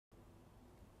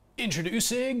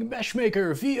Introducing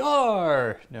Meshmaker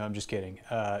VR! No, I'm just kidding.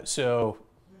 So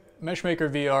Meshmaker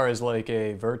VR is like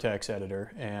a vertex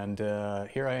editor, and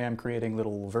here I am creating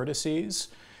little vertices,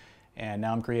 and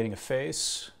now I'm creating a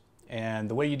face. And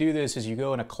the way you do this is you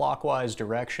go in a clockwise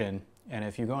direction, and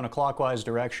if you go in a clockwise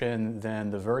direction, then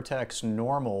the vertex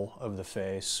normal of the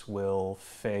face will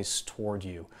face toward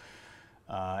you.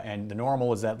 And the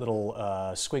normal is that little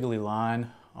squiggly line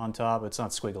on top. It's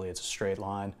not squiggly, it's a straight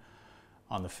line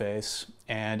on the face.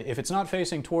 And if it's not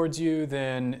facing towards you,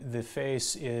 then the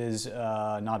face is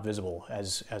not visible,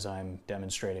 as I'm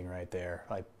demonstrating right there.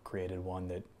 I created one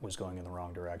that was going in the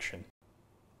wrong direction.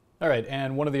 All right,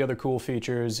 and one of the other cool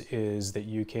features is that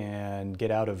you can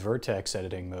get out of vertex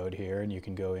editing mode here, and you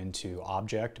can go into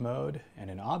object mode. And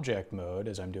in object mode,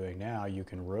 as I'm doing now, you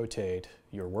can rotate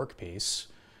your workpiece.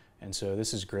 And so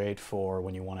this is great for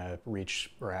when you want to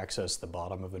reach or access the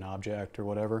bottom of an object or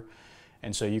whatever.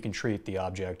 And so you can treat the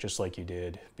object just like you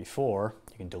did before.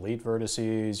 You can delete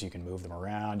vertices, you can move them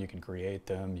around, you can create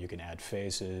them, you can add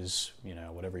faces, you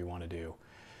know, whatever you want to do.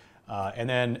 And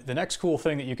then the next cool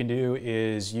thing that you can do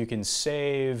is you can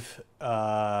save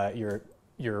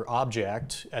your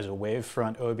object as a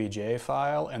Wavefront OBJ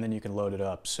file, and then you can load it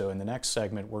up. So in the next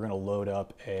segment, we're going to load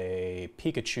up a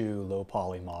Pikachu low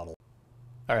poly model.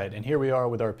 All right, and here we are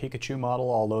with our Pikachu model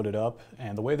all loaded up.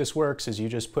 And the way this works is you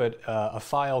just put a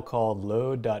file called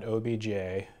load.obj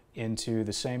into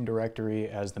the same directory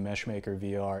as the Meshmaker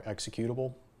VR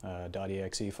executable,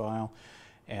 .exe file.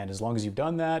 And as long as you've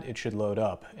done that, it should load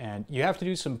up. And you have to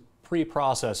do some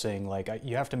pre-processing, like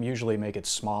you have to usually make it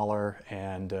smaller,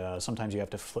 and sometimes you have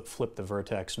to flip the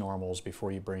vertex normals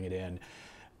before you bring it in.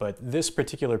 But this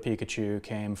particular Pikachu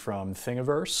came from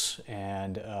Thingiverse,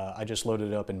 and I just loaded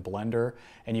it up in Blender.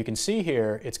 And you can see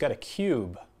here, it's got a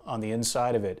cube on the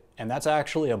inside of it, and that's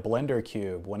actually a Blender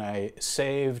cube. When I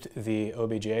saved the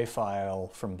OBJ file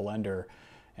from Blender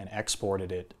and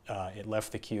exported it, it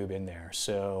left the cube in there.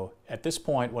 So at this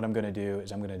point, what I'm going to do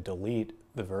is I'm going to delete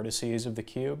the vertices of the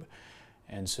cube,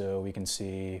 and so we can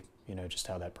see, you know, just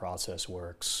how that process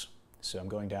works. So I'm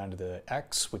going down to the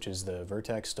X, which is the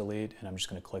vertex delete, and I'm just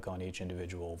going to click on each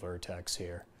individual vertex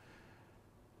here.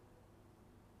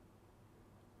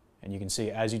 And you can see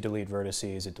as you delete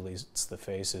vertices, it deletes the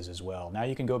faces as well. Now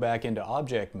you can go back into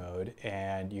object mode,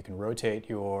 and you can rotate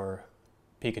your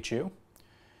Pikachu.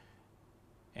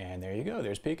 And there you go,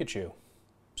 there's Pikachu.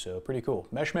 So pretty cool.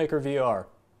 Meshmaker VR,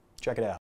 check it out.